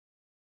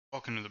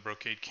Welcome to the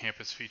Brocade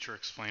Campus Feature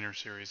Explainer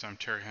Series. I'm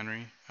Terry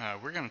Henry.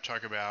 We're going to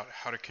talk about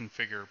how to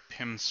configure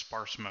PIM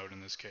sparse mode in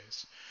this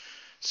case.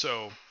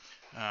 So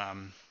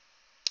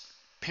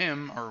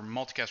PIM, or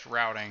multicast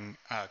routing,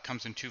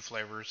 comes in two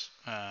flavors,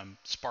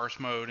 sparse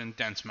mode and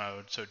dense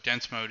mode. So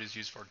dense mode is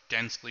used for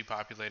densely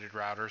populated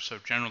routers, so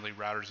generally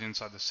routers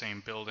inside the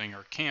same building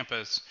or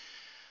campus.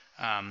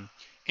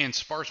 And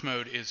sparse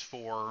mode is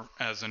for,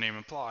 as the name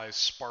implies,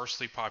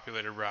 sparsely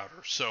populated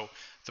routers. So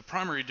the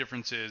primary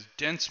difference is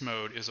dense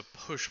mode is a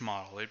push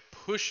model. It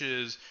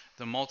pushes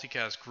the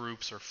multicast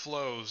groups or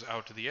flows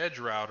out to the edge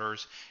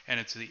routers, and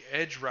it's the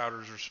edge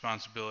router's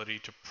responsibility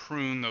to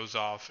prune those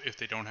off if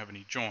they don't have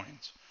any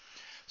joins.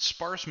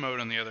 Sparse mode,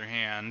 on the other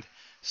hand,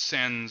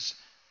 sends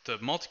the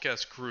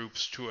multicast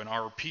groups to an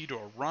RP, to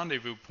a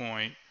rendezvous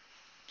point,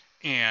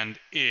 and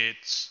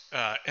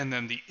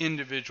then the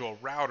individual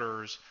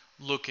routers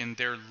look in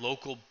their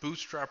local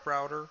bootstrap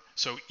router.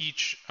 So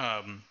each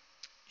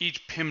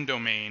PIM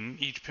domain,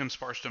 each PIM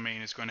sparse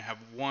domain is going to have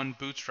one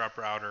bootstrap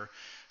router.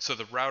 So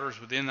the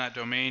routers within that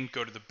domain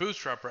go to the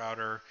bootstrap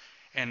router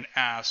and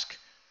ask,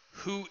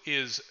 who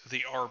is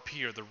the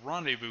RP, or the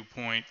rendezvous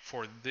point,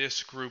 for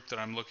this group that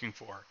I'm looking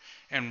for?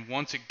 And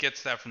once it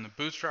gets that from the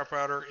bootstrap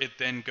router, it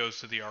then goes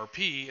to the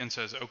RP and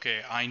says,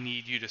 okay, I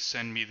need you to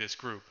send me this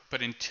group.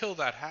 But until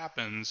that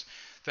happens,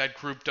 that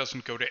group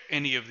doesn't go to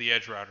any of the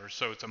edge routers.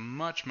 So it's a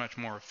much, much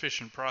more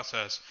efficient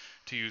process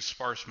to use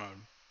sparse mode.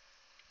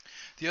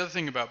 The other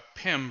thing about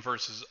PIM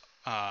versus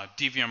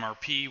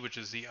DVM-RP, which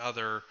is the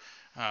other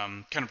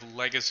kind of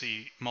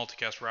legacy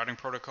multicast routing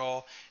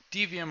protocol,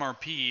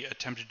 DVM-RP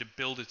attempted to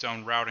build its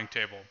own routing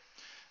table,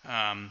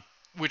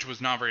 which was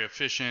not very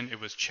efficient.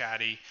 It was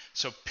chatty.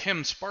 So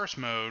PIM sparse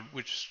mode,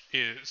 which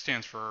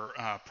stands for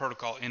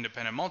Protocol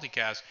Independent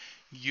Multicast,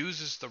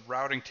 uses the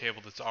routing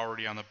table that's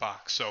already on the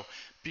box. So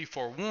be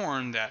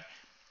forewarned that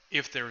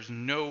if there's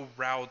no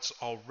routes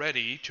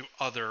already to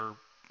other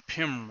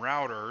PIM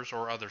routers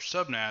or other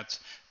subnets,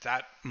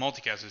 that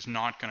multicast is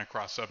not going to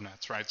cross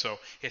subnets, right? So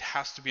it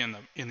has to be in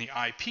the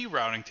IP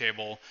routing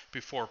table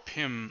before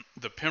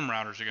the PIM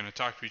routers are going to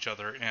talk to each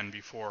other, and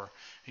before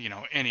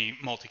any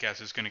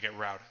multicast is going to get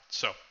routed.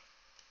 So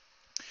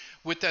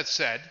with that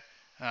said,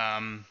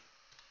 I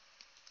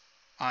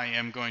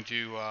am going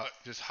to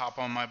just hop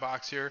on my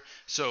box here.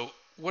 So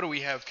what do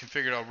we have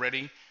configured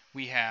already?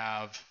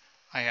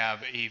 I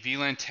have a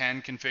VLAN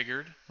 10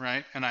 configured,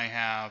 right? And I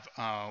have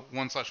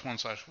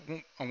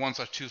 1/1/1/1 and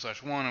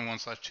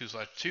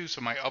 1/2/2,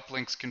 so my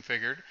uplinks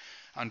configured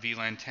on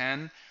VLAN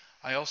 10.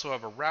 I also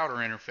have a router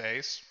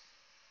interface.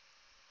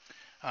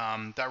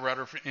 That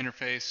router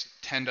interface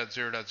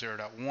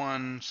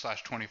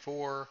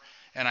 10.0.0.1/24,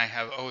 and I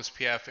have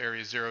OSPF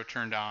area 0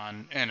 turned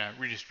on and a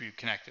redistribute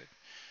connected.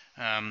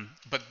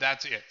 But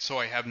that's it. So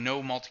I have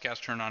no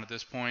multicast turned on at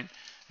this point.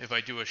 If I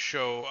do a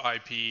show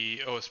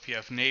IP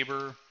OSPF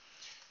neighbor,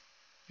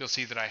 you'll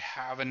see that I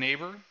have a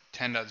neighbor,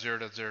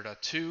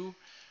 10.0.0.2,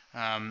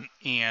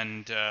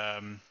 and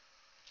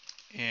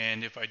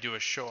if I do a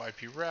show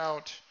IP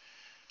route,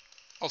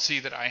 I'll see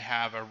that I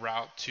have a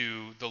route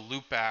to the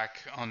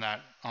loopback on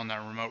that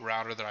remote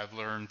router that I've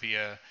learned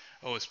via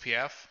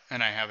OSPF,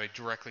 and I have a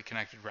directly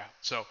connected route.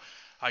 So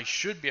I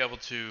should be able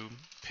to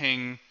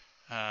ping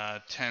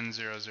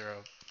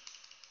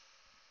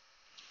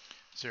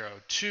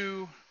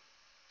 10.0.0.02,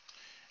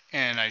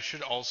 and I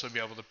should also be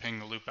able to ping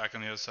the loopback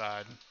on the other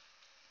side.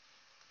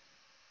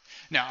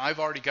 Now, I've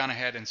already gone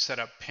ahead and set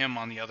up PIM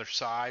on the other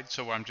side,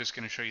 so I'm just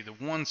going to show you the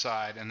one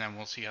side, and then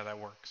we'll see how that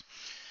works.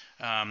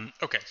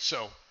 Okay,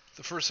 so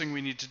the first thing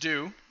we need to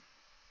do,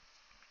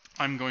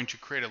 I'm going to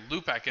create a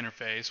loopback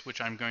interface,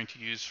 which I'm going to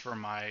use for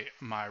my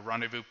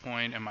rendezvous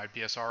point and my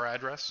BSR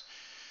address.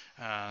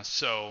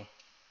 So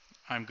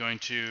I'm going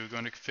to go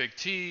into config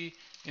T,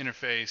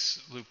 interface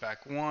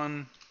loopback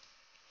 1,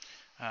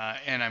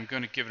 and I'm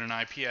going to give it an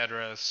IP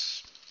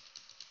address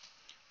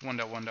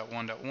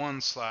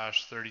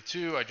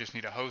 1.1.1.1/32. I just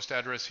need a host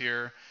address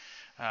here.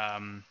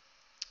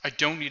 I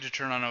don't need to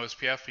turn on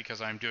OSPF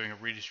because I'm doing a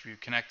redistribute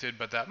connected,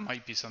 but that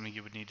might be something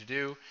you would need to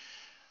do.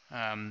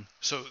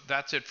 So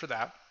that's it for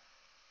that.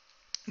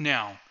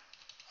 Now,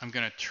 I'm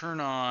going to turn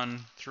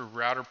on, through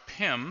router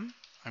PIM,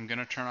 I'm going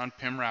to turn on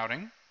PIM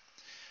routing.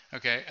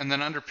 Okay, and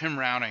then under PIM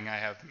routing, I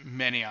have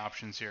many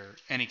options here.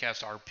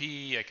 Anycast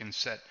RP, I can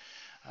set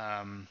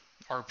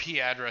RP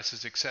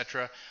addresses,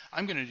 etc.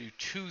 I'm going to do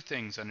two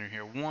things under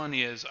here. One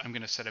is I'm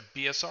going to set a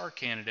BSR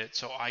candidate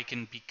so I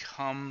can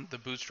become the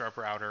bootstrap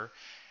router,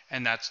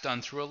 and that's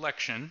done through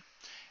election.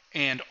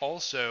 And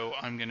also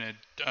I'm going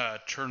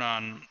to turn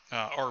on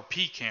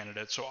RP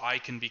candidate so I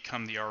can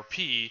become the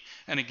RP,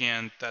 and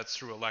again, that's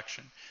through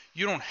election.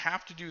 You don't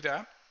have to do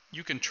that.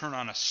 You can turn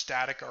on a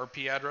static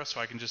RP address, so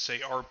I can just say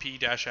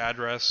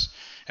RP-address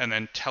and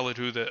then tell it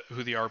who the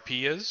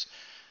RP is.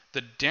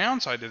 The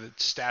downside of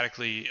it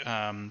statically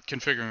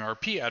configuring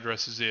RP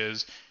addresses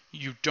is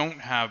you don't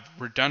have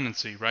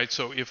redundancy, right?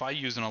 So if I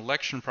use an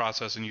election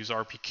process and use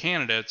RP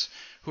candidates,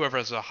 whoever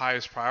has the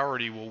highest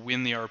priority will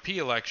win the RP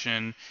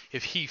election.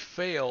 If he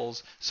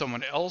fails,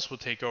 someone else will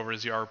take over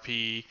as the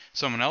RP,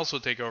 someone else will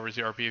take over as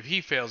the RP if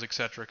he fails,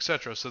 etc.,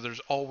 etc. So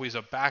there's always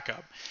a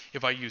backup.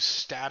 If I use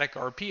static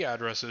RP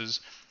addresses,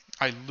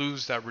 I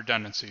lose that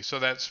redundancy. So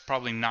that's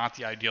probably not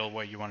the ideal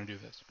way you want to do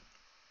this.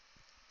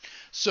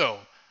 So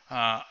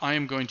I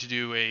am going to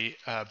do a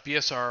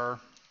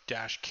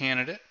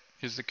BSR-candidate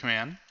is the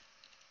command.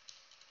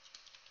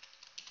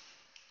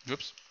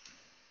 Oops.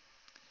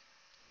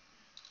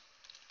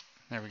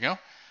 There we go.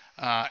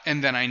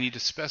 And then I need to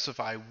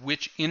specify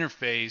which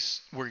interface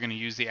we're going to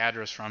use the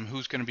address from,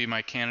 who's going to be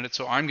my candidate.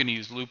 So I'm going to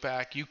use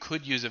Loopback. You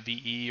could use a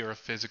VE or a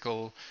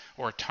physical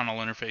or a tunnel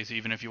interface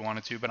even if you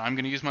wanted to, but I'm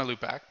going to use my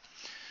Loopback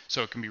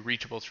so it can be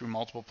reachable through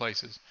multiple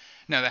places.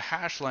 Now the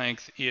hash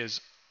length is,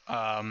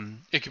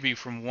 it could be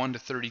from 1 to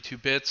 32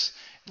 bits.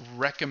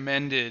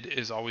 Recommended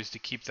is always to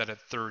keep that at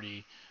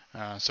 30.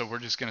 So we're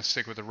just going to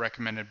stick with the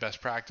recommended best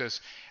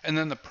practice. And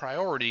then the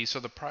priority, so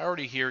the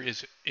priority here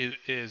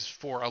is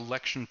for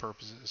election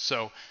purposes.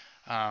 So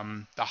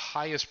the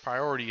highest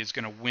priority is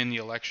going to win the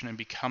election and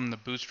become the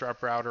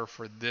bootstrap router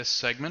for this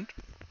segment.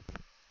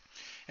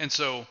 And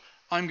so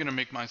I'm going to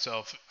make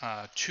myself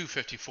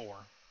 254.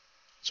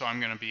 So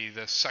I'm going to be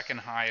the second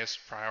highest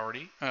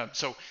priority.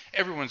 So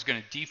everyone's going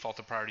to default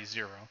to priority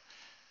 0.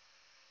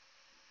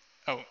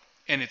 Oh,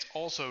 and it's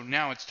also,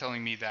 now it's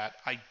telling me that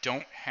I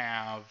don't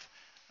have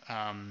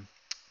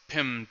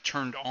PIM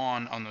turned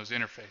on those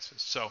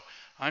interfaces. So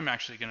I'm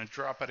actually going to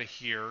drop out of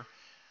here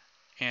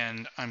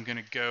and I'm going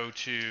to go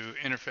to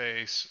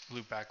interface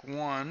loopback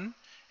 1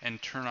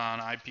 and turn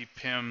on Ip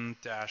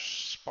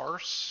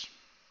Pim-Sparse.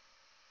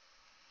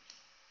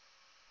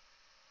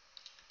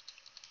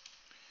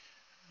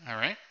 All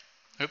right.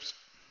 Oops.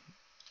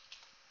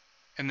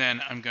 And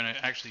then I'm going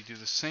to actually do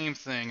the same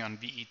thing on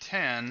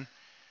VE10.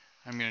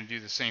 I'm going to do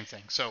the same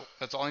thing. So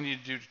that's all I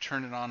need to do to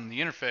turn it on in the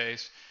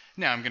interface.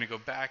 Now I'm going to go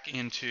back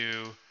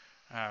into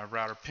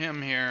router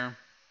PIM here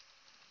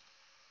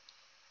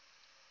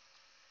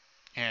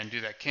and do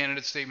that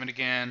candidate statement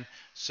again.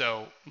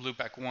 So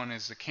loopback 1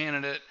 is the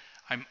candidate.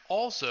 I'm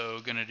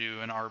also going to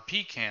do an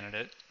RP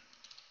candidate.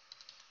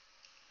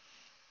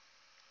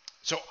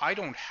 So I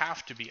don't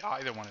have to be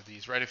either one of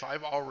these, right? If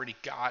I've already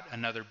got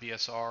another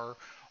BSR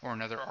or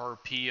another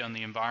RP on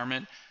the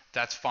environment,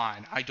 that's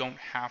fine. I don't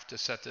have to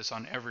set this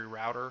on every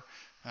router.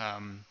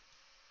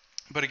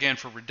 But again,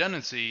 for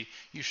redundancy,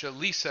 you should at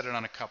least set it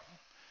on a couple.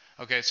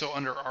 Okay, so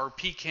under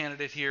RP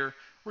candidate here,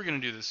 we're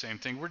going to do the same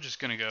thing. We're just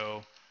going to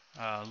go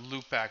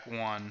loopback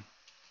 1.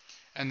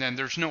 And then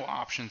there's no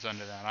options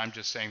under that. I'm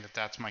just saying that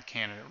that's my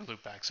candidate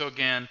loopback. So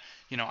again,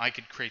 you know, I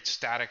could create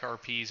static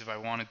RPs if I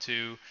wanted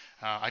to.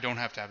 I don't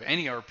have to have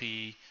any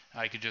RP.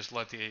 I could just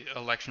let the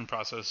election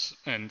process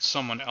and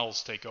someone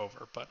else take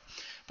over. But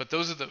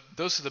those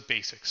are the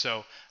basics.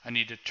 So I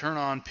need to turn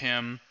on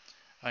PIM.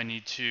 I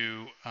need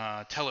to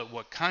tell it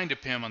what kind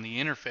of PIM on the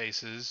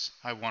interfaces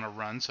I want to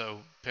run.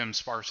 So PIM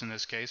sparse in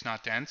this case,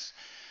 not dense.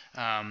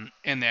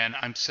 And then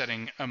I'm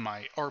setting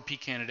my RP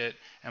candidate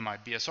and my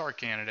BSR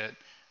candidate.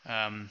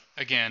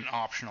 Again,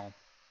 optional.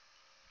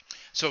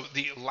 So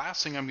the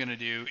last thing I'm going to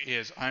do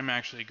is I'm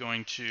actually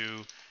going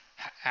to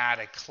add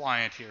a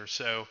client here.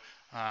 So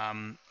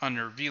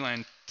under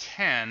VLAN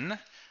 10,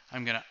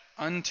 I'm going to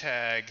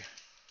untag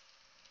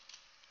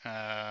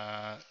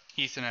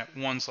Ethernet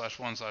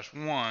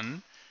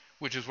 1/1/1,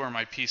 which is where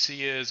my PC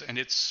is, and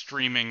it's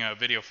streaming a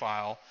video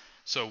file.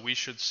 So we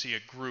should see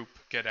a group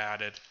get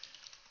added,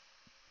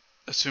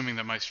 assuming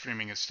that my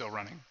streaming is still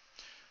running.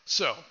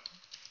 So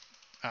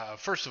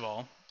first of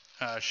all,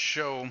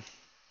 show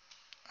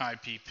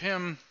Ip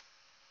Pim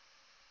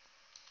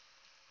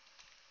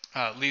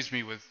leaves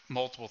me with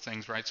multiple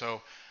things, right?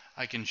 So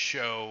I can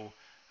show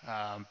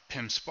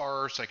PIM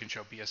sparse, I can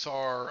show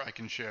BSR, I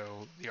can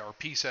show the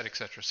RP set,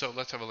 etc. So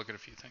let's have a look at a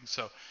few things.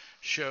 So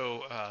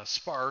show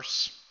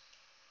sparse.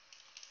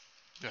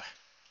 Ugh.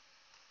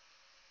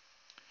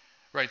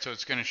 Right, so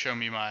it's going to show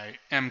me my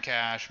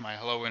mcache, my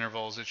hello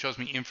intervals. It shows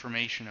me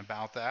information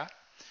about that,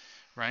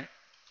 right?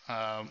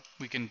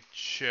 We can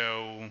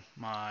show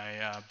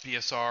my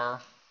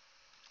BSR.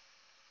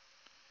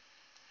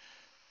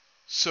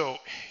 So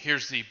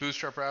here's the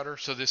bootstrap router.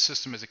 So this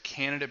system is a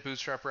candidate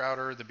bootstrap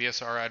router. The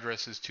BSR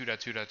address is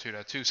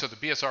 2.2.2.2. So the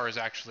BSR is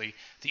actually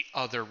the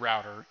other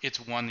router. It's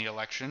won the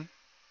election,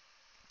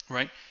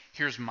 right?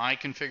 Here's my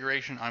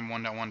configuration. I'm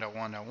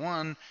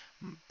 1.1.1.1.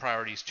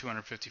 Priority is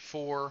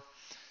 254.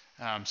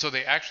 So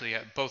they actually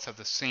both have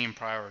the same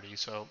priority.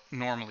 So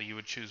normally you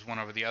would choose one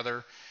over the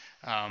other.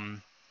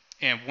 And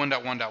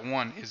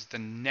 1.1.1 is the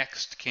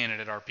next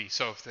candidate RP.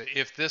 So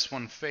if this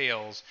one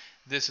fails,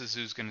 this is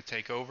who's going to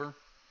take over.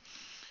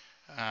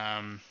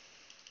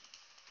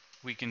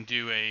 We can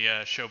do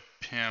a show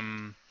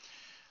PIM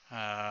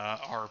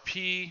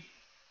RP,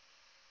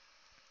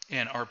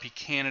 and RP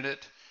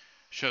candidate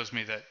shows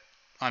me that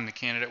I'm the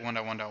candidate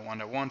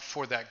 1.1.1.1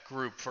 for that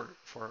group, for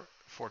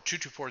for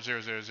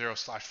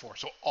 224000/4.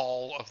 So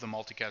all of the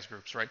multicast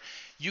groups, right?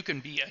 You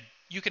can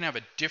have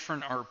a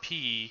different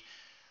RP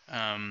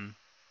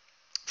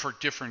for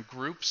different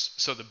groups.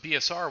 So the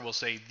BSR will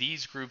say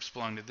these groups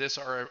belong to this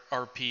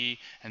RP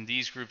and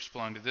these groups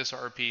belong to this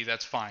RP.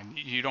 That's fine.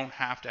 You don't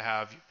have to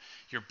have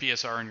your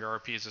BSR and your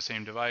RP as the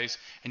same device,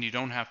 and you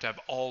don't have to have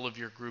all of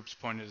your groups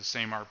pointed to the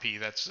same RP.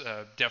 That's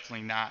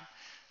definitely not,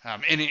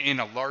 in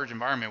a large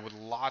environment with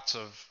lots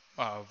of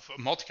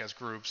multicast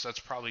groups, that's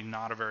probably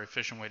not a very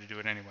efficient way to do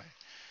it anyway.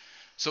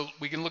 So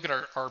we can look at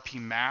our RP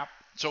map.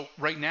 So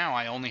right now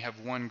I only have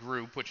one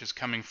group, which is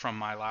coming from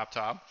my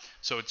laptop.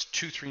 So it's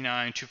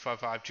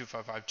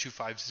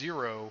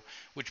 239.255.255.250,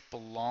 which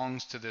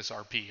belongs to this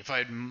RP. If I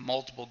had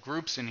multiple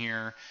groups in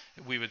here,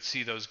 we would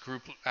see those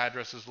group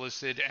addresses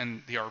listed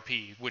and the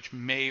RP, which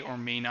may or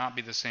may not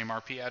be the same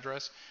RP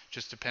address,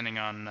 just depending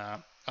on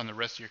the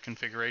rest of your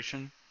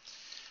configuration.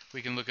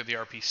 We can look at the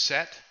RP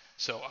set.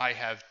 So I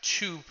have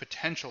two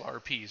potential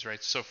RPs,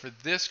 right? So for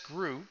this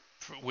group,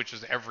 which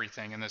is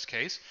everything in this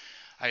case,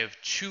 I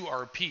have two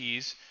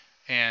RPs,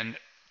 and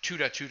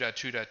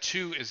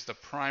 2.2.2.2 is the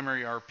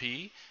primary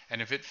RP,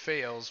 and if it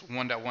fails,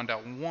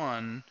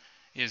 1.1.1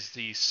 is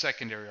the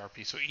secondary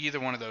RP. So either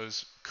one of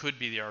those could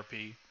be the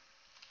RP.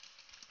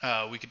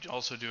 We could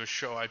also do a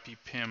show IP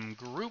PIM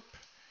group.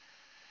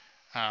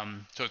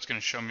 So it's going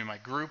to show me my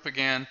group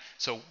again.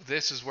 So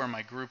this is where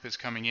my group is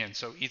coming in.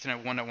 So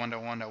Ethernet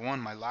 1.1.1.1,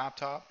 my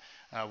laptop,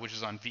 which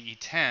is on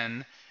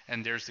VE10,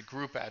 and there's the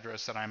group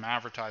address that I'm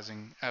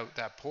advertising out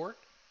that port.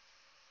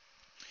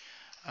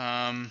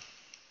 And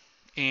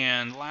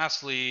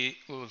lastly,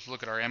 let's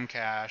look at our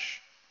Mcache.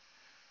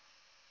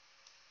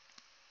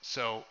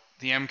 So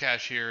the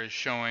Mcache here is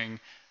showing,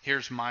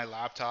 here's my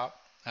laptop,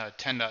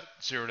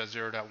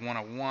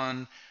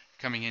 10.0.0.101,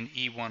 coming in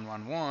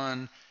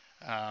E111.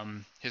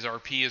 His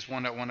RP is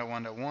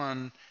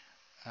 1.1.1.1,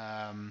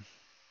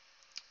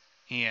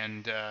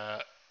 and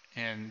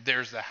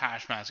there's the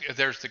hash mask.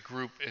 There's the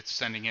group it's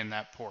sending in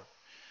that port.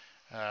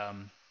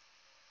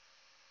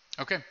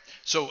 Okay,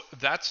 so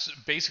that's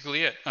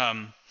basically it.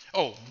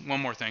 Oh,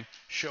 one more thing.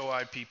 Show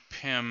IP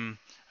PIM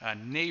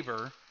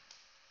neighbor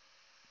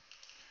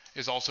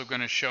is also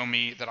going to show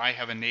me that I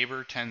have a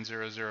neighbor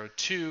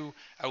 10.0.0.2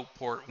 out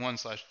port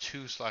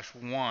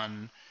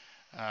 1/2/1.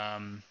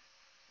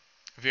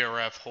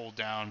 VRF, hold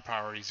down,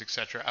 priorities,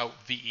 etc. out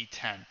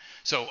VE10.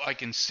 So I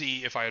can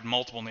see if I had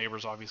multiple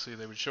neighbors, obviously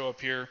they would show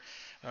up here.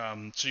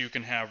 So you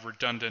can have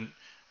redundant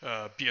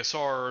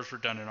BSRs,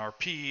 redundant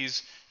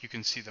RPs. You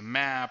can see the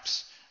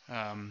maps.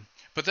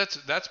 But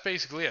that's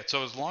basically it.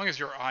 So as long as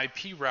your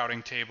IP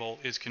routing table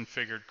is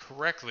configured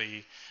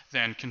correctly,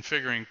 then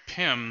configuring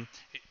PIM,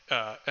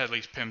 at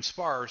least PIM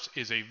Sparse,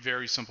 is a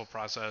very simple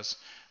process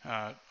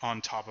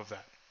on top of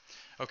that.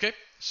 Okay,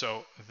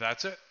 so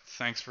that's it.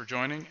 Thanks for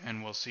joining,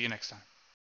 and we'll see you next time.